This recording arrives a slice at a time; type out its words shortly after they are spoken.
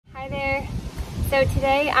So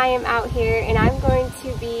today I am out here and I'm going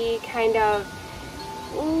to be kind of,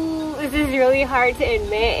 this is really hard to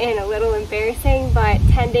admit and a little embarrassing, but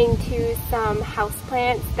tending to some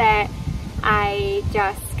houseplants that I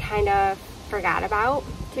just kind of forgot about,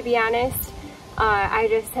 to be honest. I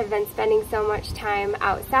just have been spending so much time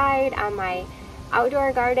outside on my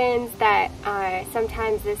outdoor gardens that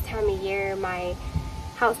sometimes this time of year my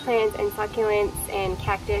houseplants and succulents and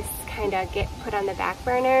cactus kind of get put on the back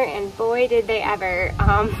burner, and boy did they ever.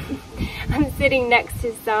 I'm sitting next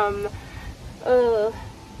to some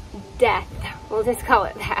death, we'll just call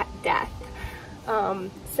it that, death.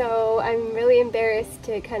 So I'm really embarrassed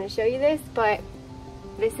to kind of show you this, but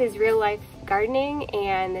this is real life gardening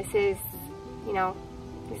and this is, you know,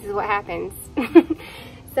 this is what happens.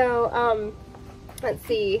 So let's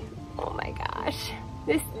see, oh my gosh,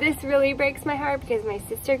 this really breaks my heart because my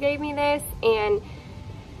sister gave me this, and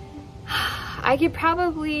I could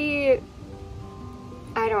probably,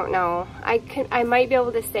 I don't know, I might be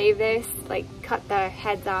able to save this, like cut the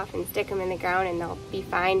heads off and stick them in the ground and they'll be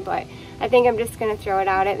fine, but I think I'm just gonna throw it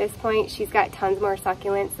out at this point. She's got tons more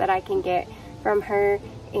succulents that I can get from her,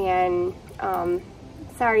 and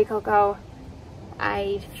sorry Coco,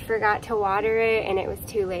 I forgot to water it and it was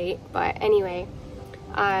too late, but anyway,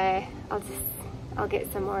 I'll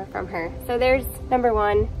get some more from her. So there's number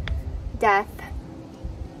one, death.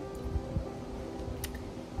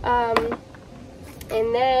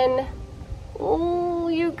 And then, oh,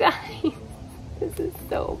 you guys, this is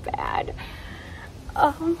so bad.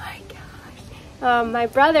 Oh my gosh. My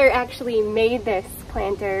brother actually made this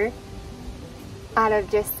planter out of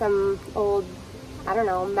just some old, I don't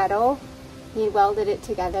know, metal. He welded it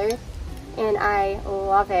together and I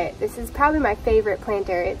love it. This is probably my favorite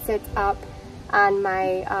planter. It sits up on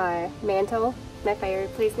my mantle, my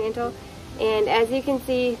fireplace mantle. And as you can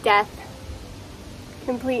see, death.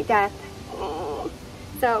 Complete death.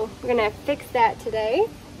 So we're gonna fix that today.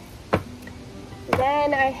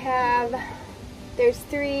 Then I have, there's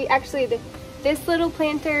three, actually this little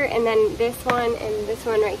planter and then this one and this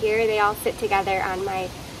one right here, they all sit together on my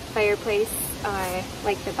fireplace,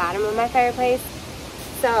 like the bottom of my fireplace.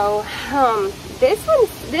 So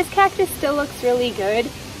this cactus still looks really good,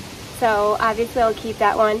 so obviously I'll keep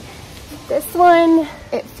that one. This one,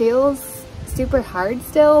 it feels super hard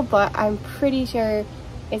still, but I'm pretty sure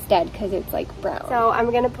it's dead because it's like brown. So I'm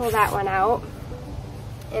gonna pull that one out.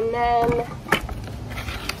 And then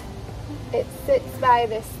it sits by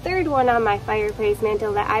this third one on my fireplace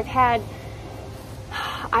mantle that I've had.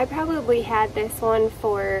 I probably had this one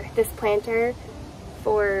for this planter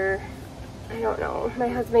for, I don't know, my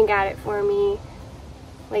husband got it for me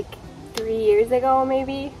like 3 years ago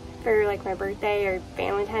maybe, for like my birthday or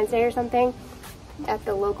Valentine's Day or something at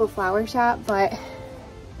the local flower shop, but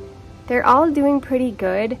they're all doing pretty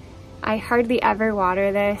good. I hardly ever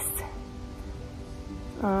water this,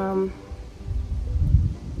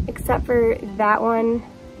 except for that one.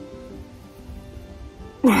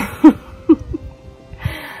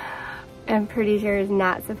 I'm pretty sure is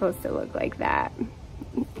not supposed to look like that.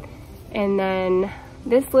 And then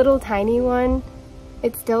this little tiny one,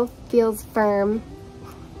 it still feels firm.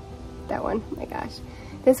 That one, oh my gosh.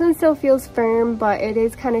 This one still feels firm, but it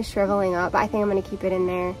is kind of shriveling up. I think I'm gonna keep it in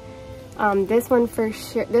there. This one for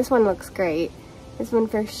sure, this one looks great. This one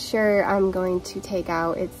for sure I'm going to take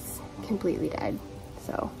out. It's completely dead.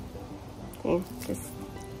 So, okay, just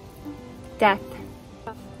death.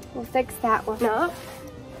 We'll fix that one up.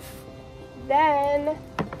 Then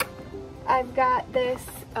I've got this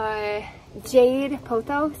Jade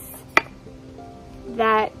Pothos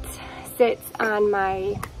that sits on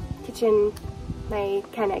my kitchen, my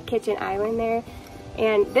kind of kitchen island there.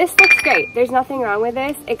 And this looks great. There's nothing wrong with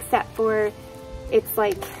this except for it's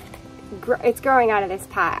like, it's growing out of this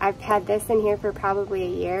pot. I've had this in here for probably a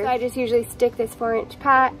year. So I just usually stick this 4-inch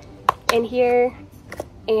pot in here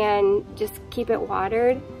and just keep it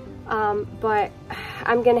watered. But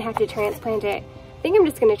I'm gonna have to transplant it. I think I'm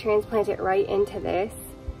just gonna transplant it right into this.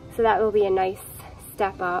 So that will be a nice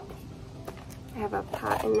step up. I have a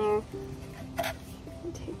pot in there.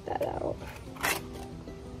 Take that out.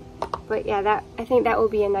 But yeah, I think that will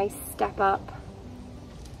be a nice step up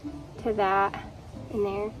to that in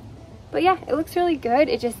there. But yeah, it looks really good.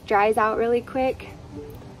 It just dries out really quick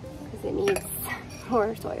because it needs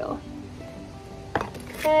more soil.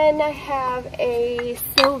 Then I have a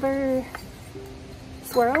Silver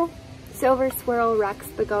Swirl Rex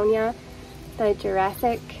Begonia, the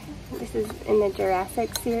Jurassic. This is in the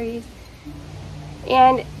Jurassic series.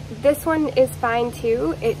 And this one is fine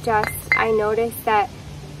too. It just, I noticed that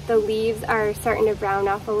the leaves are starting to brown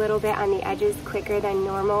off a little bit on the edges quicker than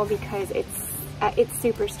normal because it's it's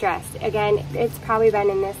super stressed. Again, it's probably been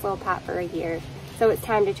in this little pot for a year, so it's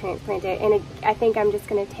time to transplant it. And I think I'm just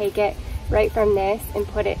going to take it right from this and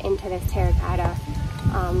put it into this terracotta,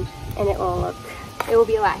 and it will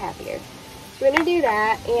be a lot happier. So I'm going to do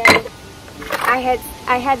that, and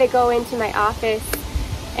I had to go into my office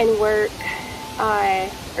and work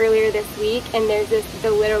earlier this week, and there's a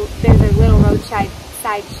little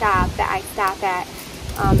roadside shop that I stop at.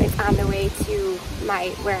 It's on the way to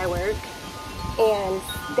where I work, and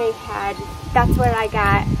that's where I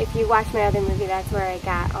got, if you watch my other movie, that's where I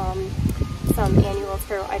got some annuals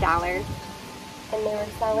for $1, and they were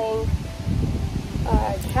selling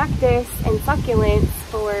cactus and succulents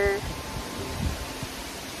for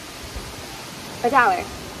 $1.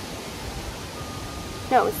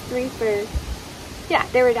 No, it was 3 for, yeah,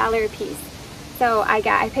 they were $1 a piece. So I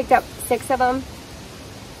picked up 6 of them,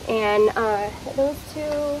 and those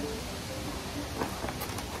two,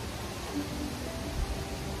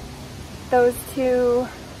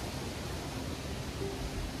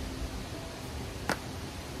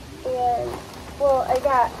 and well, I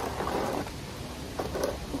got,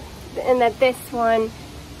 and then this one,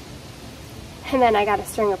 and then I got a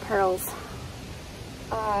string of pearls.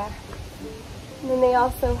 And then they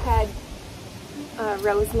also had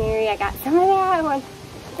rosemary. I got some of that. I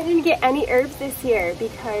didn't get any herbs this year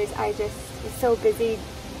because I just was so busy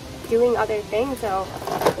doing other things. So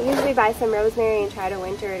I usually buy some rosemary and try to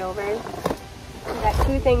winter it over. I got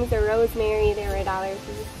 2 things of rosemary. They were $1 each.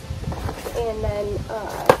 And then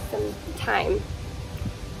some thyme.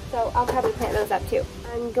 So I'll probably plant those up too.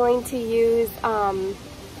 I'm going to use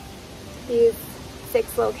these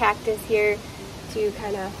 6 little cactus here to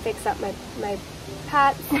kind of fix up my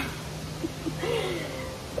pots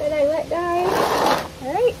that I let die.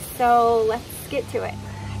 Alright, so let's get to it.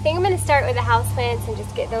 I think I'm going to start with the houseplants and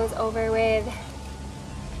just get those over with.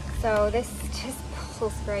 So this just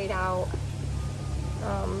pulls right out.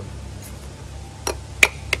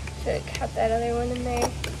 Should have kept that other one in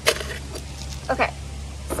there. Okay,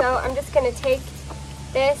 so I'm just going to take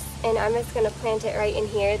this and I'm just going to plant it right in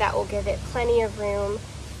here. That will give it plenty of room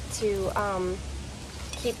to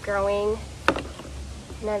keep growing.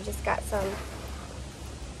 And I've just got some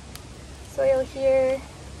soil here.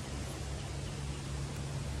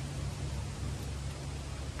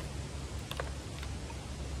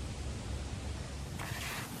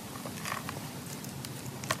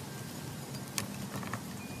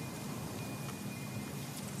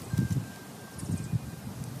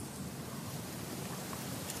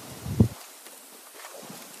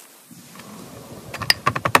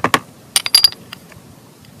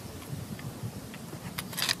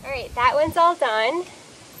 Alright, that one's all done,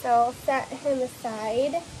 so I'll set him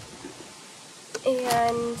aside,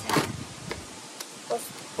 and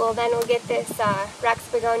we'll get this Rex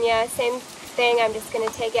Begonia. Same thing, I'm just going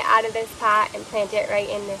to take it out of this pot and plant it right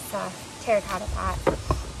in this terracotta pot.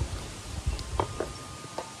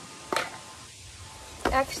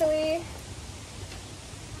 Actually,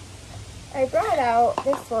 I brought out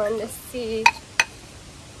this one to see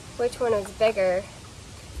which one was bigger.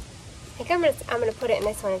 I think I'm gonna put it in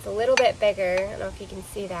this one. It's a little bit bigger. I don't know if you can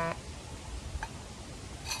see that.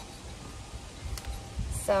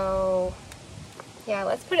 So yeah,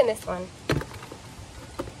 let's put it in this one.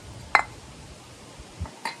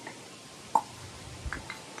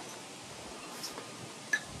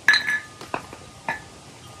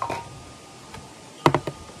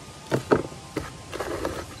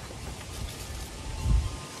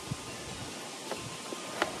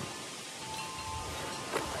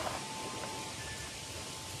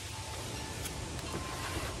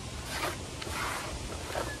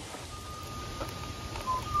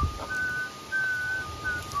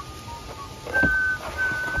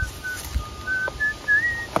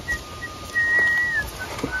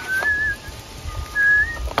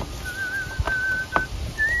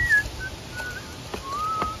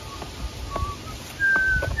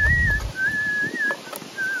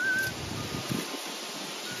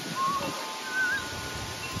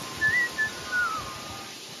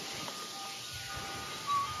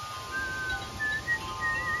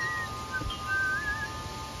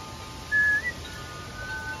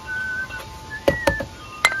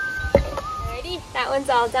 That one's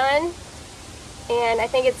all done, and I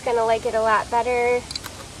think it's gonna like it a lot better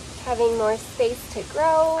having more space to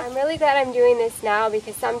grow. I'm really glad I'm doing this now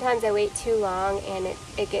because sometimes I wait too long and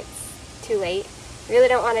it gets too late. I really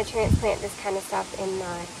don't want to transplant this kind of stuff in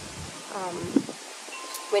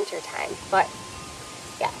winter time, but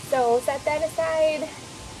yeah, so set that aside.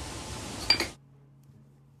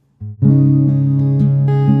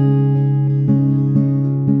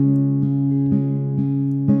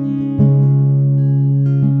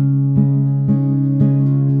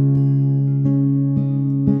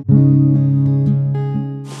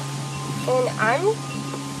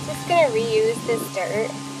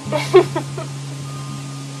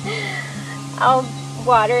 I'll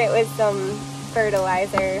water it with some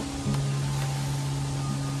fertilizer.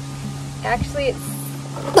 Actually, it's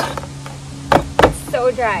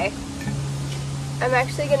so dry. I'm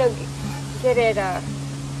actually gonna get it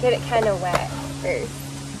kind of wet first.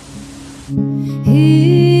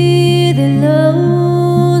 Hear the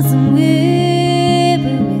lonesome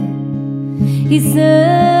whippoorwill. He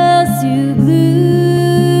sounds too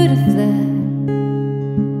blue to fly.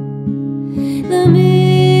 The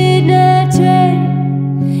midnight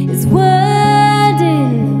train is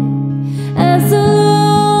winding low. I'm so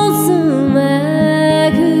lonesome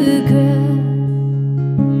I could cry.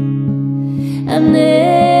 I've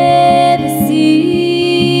never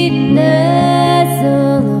seen a night so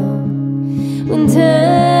long when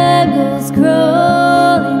time goes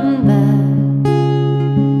crawling by.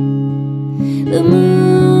 The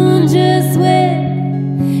moon just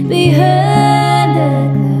went behind the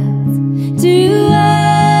clouds to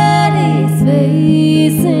hide his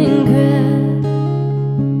face and cry.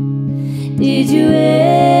 Did you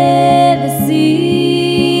ever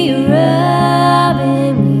see a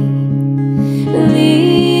robin weep? The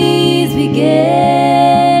leaves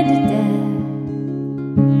began to die.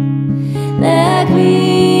 Like me,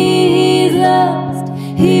 he's lost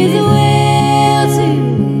his will to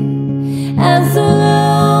live. I'm so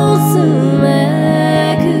lonesome I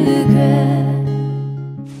could cry.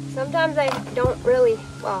 Sometimes I don't really,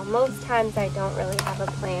 well, most times I don't really have a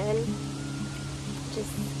plan. Just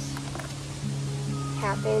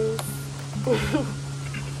happens.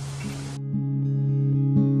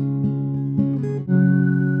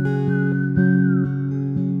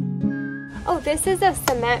 Oh, this is a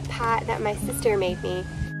cement pot that my sister made me.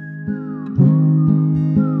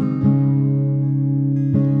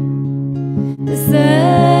 The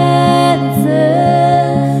silence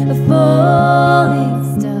of a falling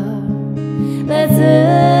star lights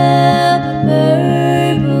up a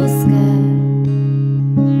purple sky.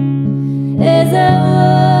 As I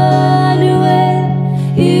wonder where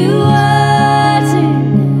you are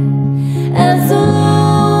tonight, I'm so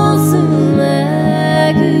lonesome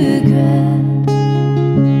I could cry.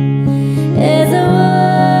 As I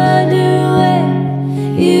wonder where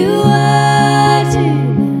you are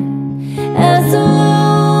tonight, I'm so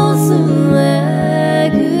lonesome I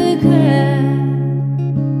could cry.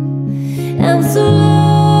 I'm so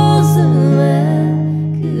lonesome I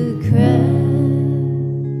could cry.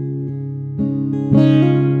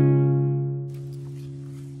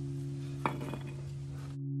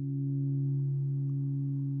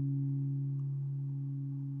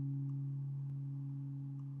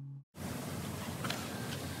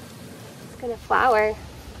 It's gonna flower.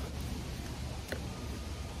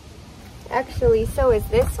 Actually, so is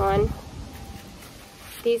this one.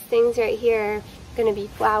 These things right here are gonna be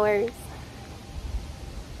flowers.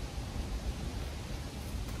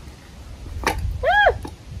 Ah!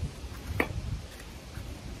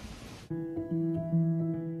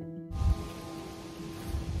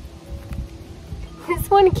 This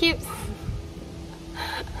one keeps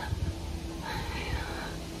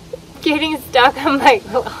getting stuck on my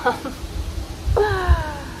glove.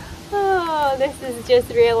 Oh, this is just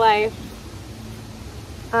real life.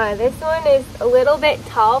 This one is a little bit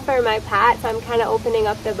tall for my pot, so I'm kind of opening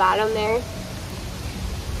up the bottom there.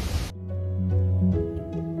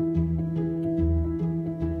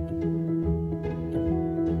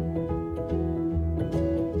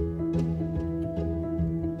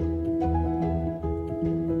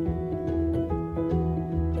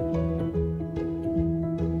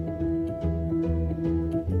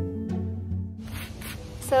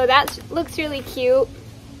 So that looks really cute.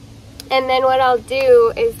 And then what I'll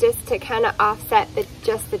do is just to kind of offset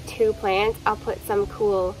just the two plants, I'll put some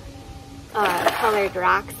cool colored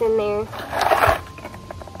rocks in there.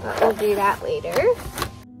 But we'll do that later.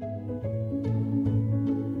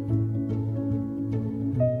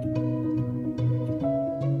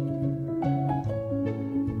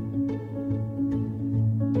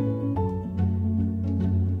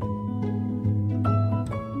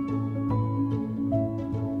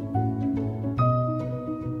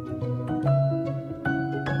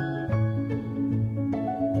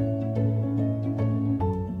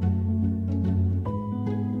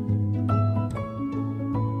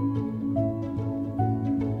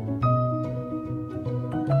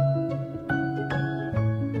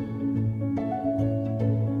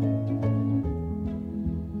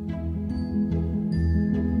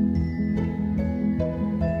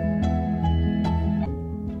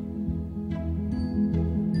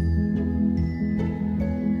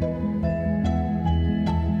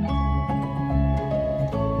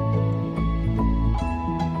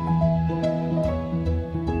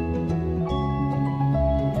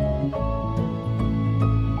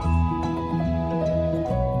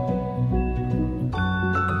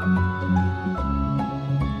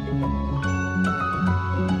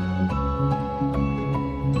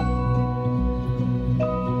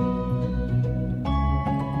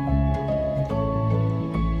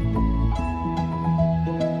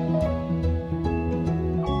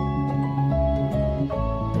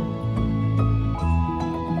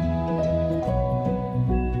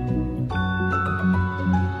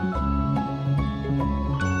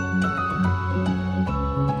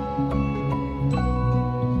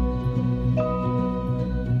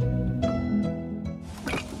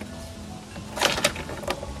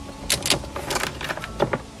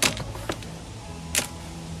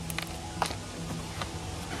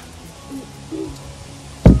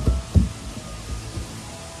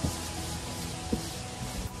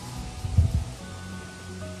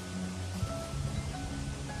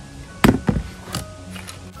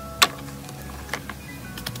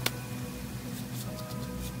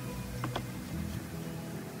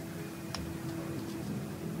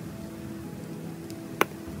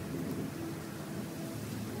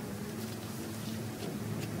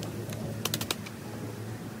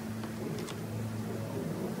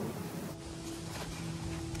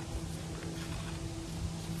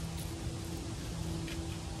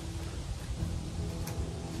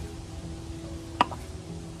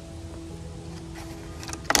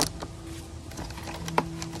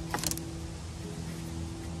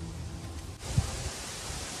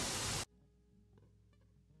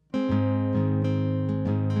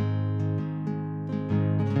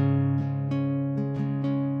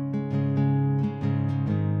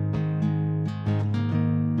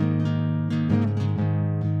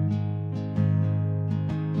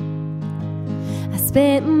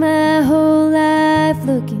 spent my whole life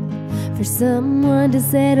looking for someone to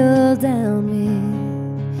settle down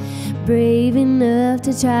with, brave enough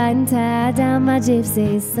to try and tie down my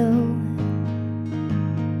gypsy soul.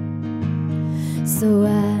 So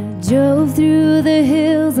I drove through the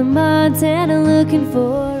hills of Montana looking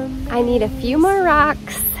for I need a few more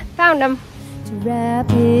rocks. Found them. to wrap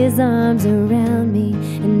his arms around me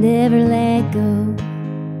and never let go.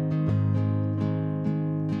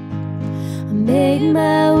 I made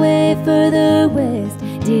my way further west,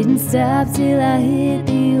 didn't stop till I hit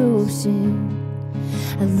the ocean.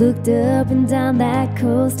 I looked up and down that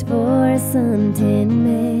coast for a suntan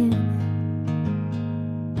man.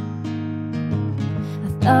 I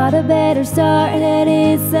thought I better start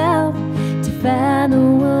heading south to find the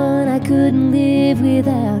one I couldn't live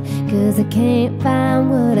without, 'cause I can't find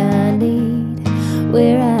what I need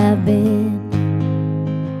where I've been.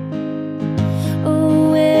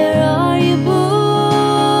 Oh, where are you, boy?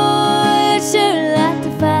 I'd sure like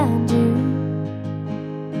to find you.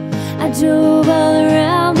 I drove all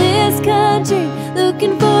around this country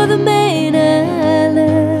looking for the man I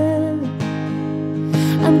love.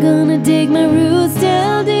 I'm gonna dig my roots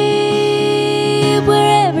down deep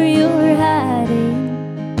wherever you're hiding.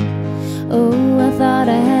 Oh, I thought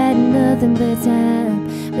I had nothing but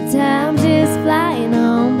time's just flying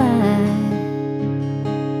on by.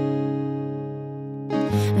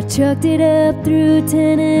 I trucked it up through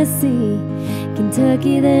Tennessee,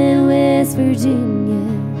 Kentucky, then West Virginia,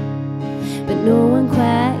 but no one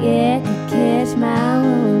quite yet could catch my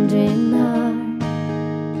wandering heart.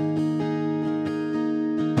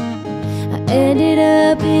 I ended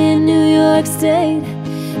up in New York State,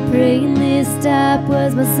 praying this stop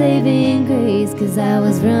was my saving grace, 'cause I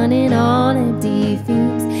was running on empty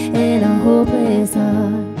fumes and a hopeless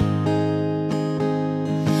heart.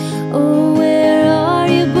 Oh, where are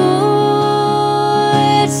you, boy?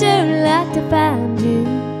 I'd sure like to find you.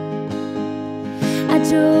 I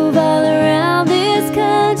drove all around this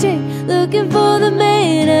country looking for the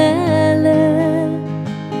man I love.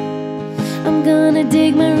 I'm gonna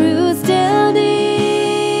dig my roots down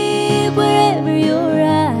deep wherever you're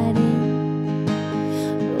hiding.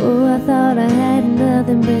 Oh, I thought I had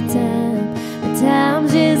nothing but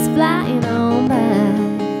time's just flying on by.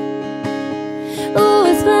 Oh,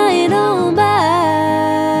 it's flying on by.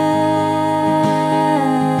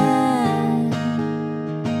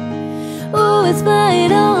 Oh, it's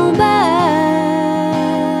flying on by.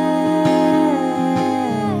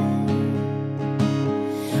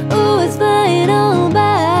 Oh, it's flying on by.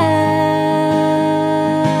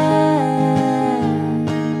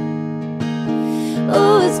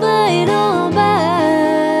 Oh, it's flying on by.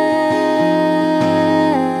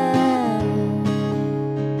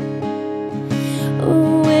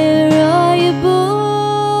 Oh, where are you, boy?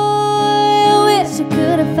 I wish I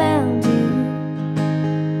could have found you.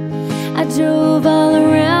 I drove all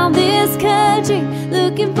around this country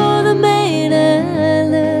looking for the man I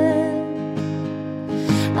love.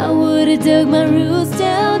 I would have dug my roots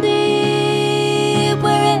down deep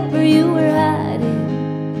wherever you were hiding.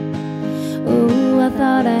 Oh, I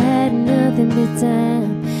thought I had nothing but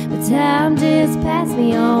time just passed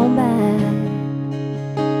me on by.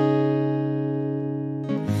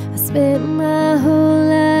 I spent my whole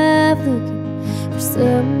life looking for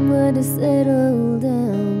someone to settle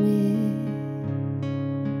down with.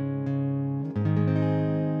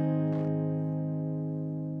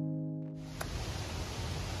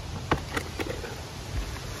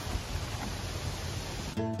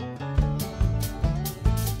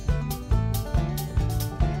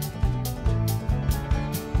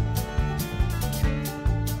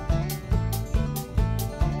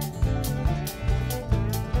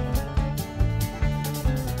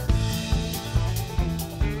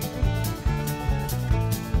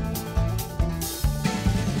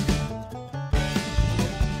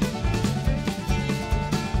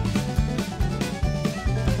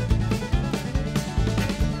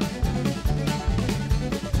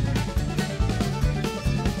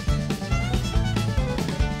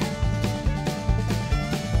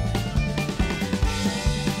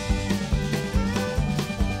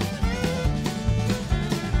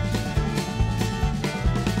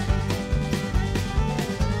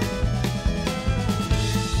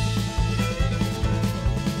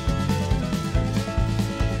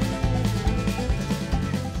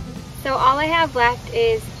 So all I have left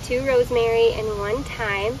is 2 rosemary and 1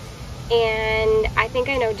 thyme, and I think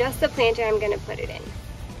I know just the planter I'm going to put it in.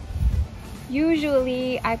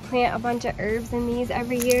 Usually I plant a bunch of herbs in these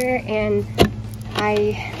every year, and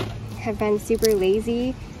I have been super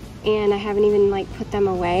lazy and I haven't even like put them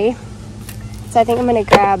away. So I think I'm going to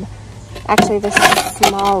grab actually this is a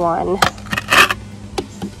small one,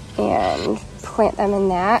 and plant them in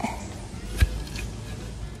that.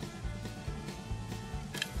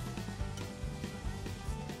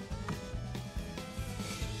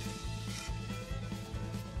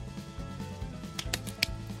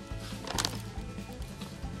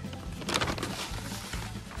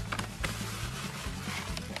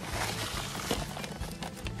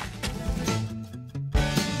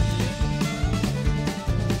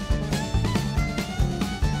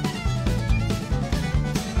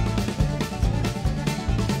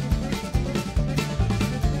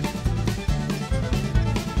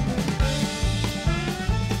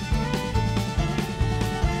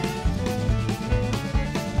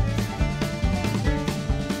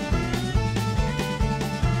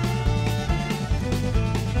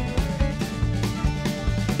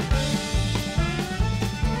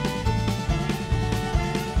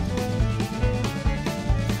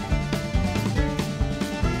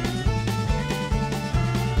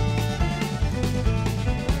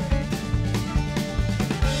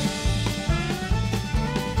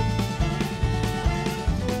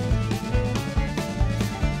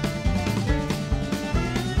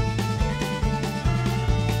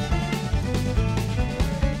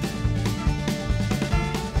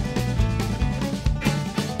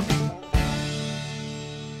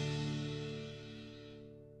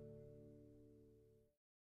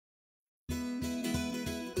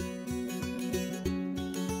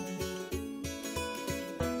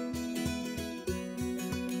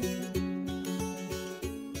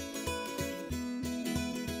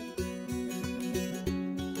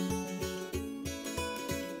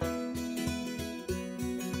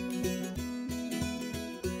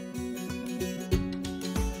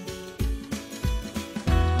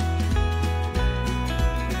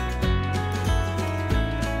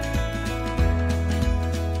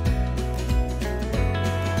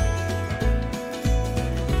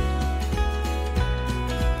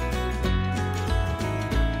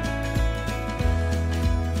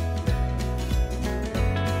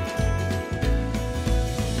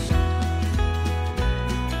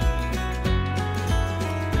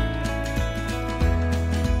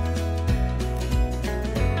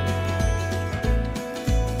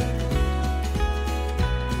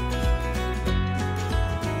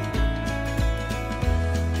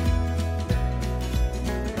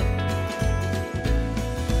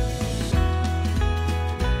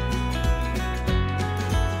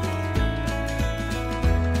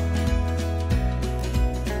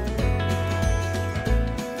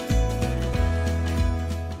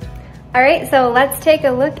 All right, so let's take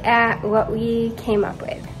a look at what we came up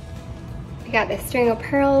with. We got this string of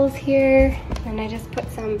pearls here, and I just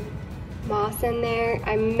put some moss in there.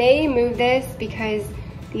 I may move this because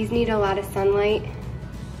these need a lot of sunlight,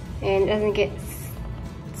 and it doesn't get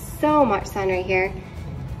so much sun right here.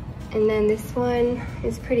 And then this one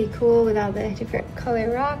is pretty cool with all the different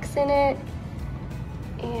color rocks in it.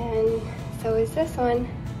 And so is this one.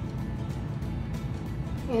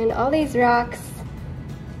 And all these rocks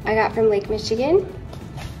I got from Lake Michigan.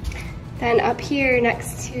 Then up here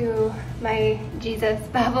next to my Jesus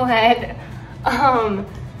bobblehead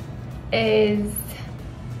is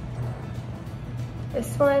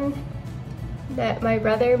this one that my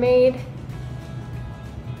brother made.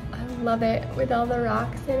 I love it with all the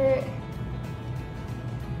rocks in it.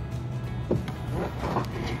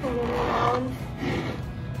 Turn it around.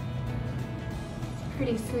 It's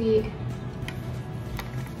pretty sweet.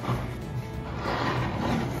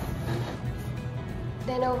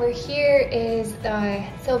 Then over here is the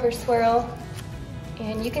silver swirl,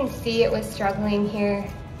 and you can see it was struggling here,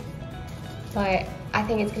 but I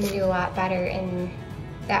think it's going to do a lot better in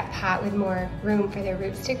that pot with more room for the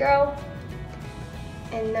roots to grow.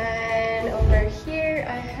 And then over here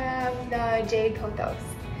I have the Jade Pothos,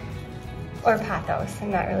 or Pothos.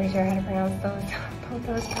 I'm not really sure how to pronounce those.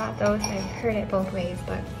 Pothos, Pothos, I've heard it both ways,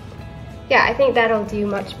 but yeah, I think that'll do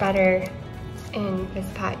much better in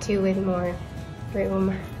this pot too, with more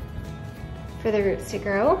room for the roots to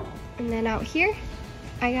grow. And then out here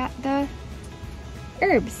I got the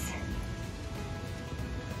herbs,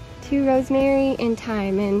 2 rosemary and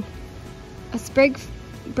thyme, and a sprig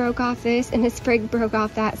broke off this and a sprig broke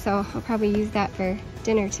off that, so I'll probably use that for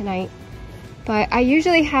dinner tonight. But I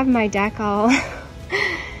usually have my deck all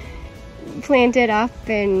planted up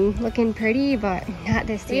and looking pretty, but not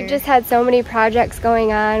this year. We've just had so many projects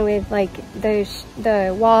going on with like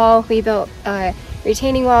the wall. We built a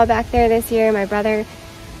retaining wall back there this year. My brother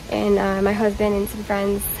and my husband and some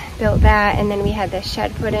friends built that, and then we had this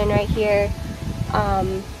shed put in right here.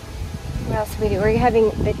 What else did we do? We're having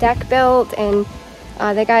the deck built, and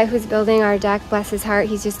The guy who's building our deck, bless his heart,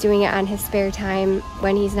 he's just doing it on his spare time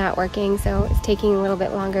when he's not working, so it's taking a little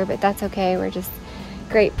bit longer, but that's okay. We're just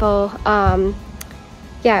grateful.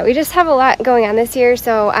 Yeah, we just have a lot going on this year,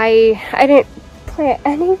 so I didn't plant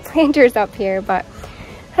any planters up here, but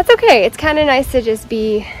that's okay. It's kind of nice to just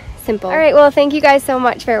be simple. All right, well, thank you guys so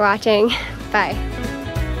much for watching. Bye.